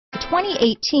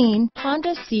2018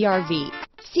 Honda CR-V.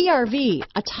 CR-V,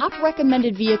 a top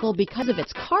recommended vehicle because of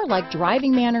its car-like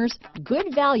driving manners, good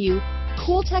value,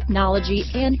 cool technology,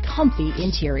 and comfy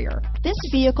interior. This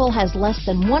vehicle has less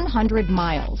than 100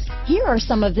 miles. Here are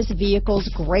some of this vehicle's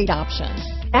great options: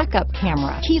 backup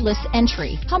camera, keyless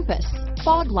entry, compass,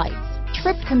 fog lights,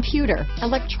 trip computer,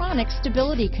 electronic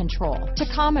stability control,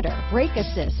 tachometer, brake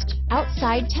assist,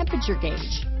 outside temperature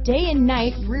gauge, day and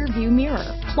night rear view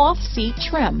mirror, cloth seat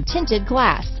trim, tinted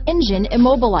glass, engine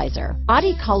immobilizer,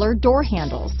 body color door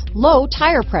handles, low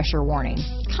tire pressure warning.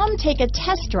 Come take a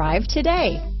test drive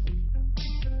today.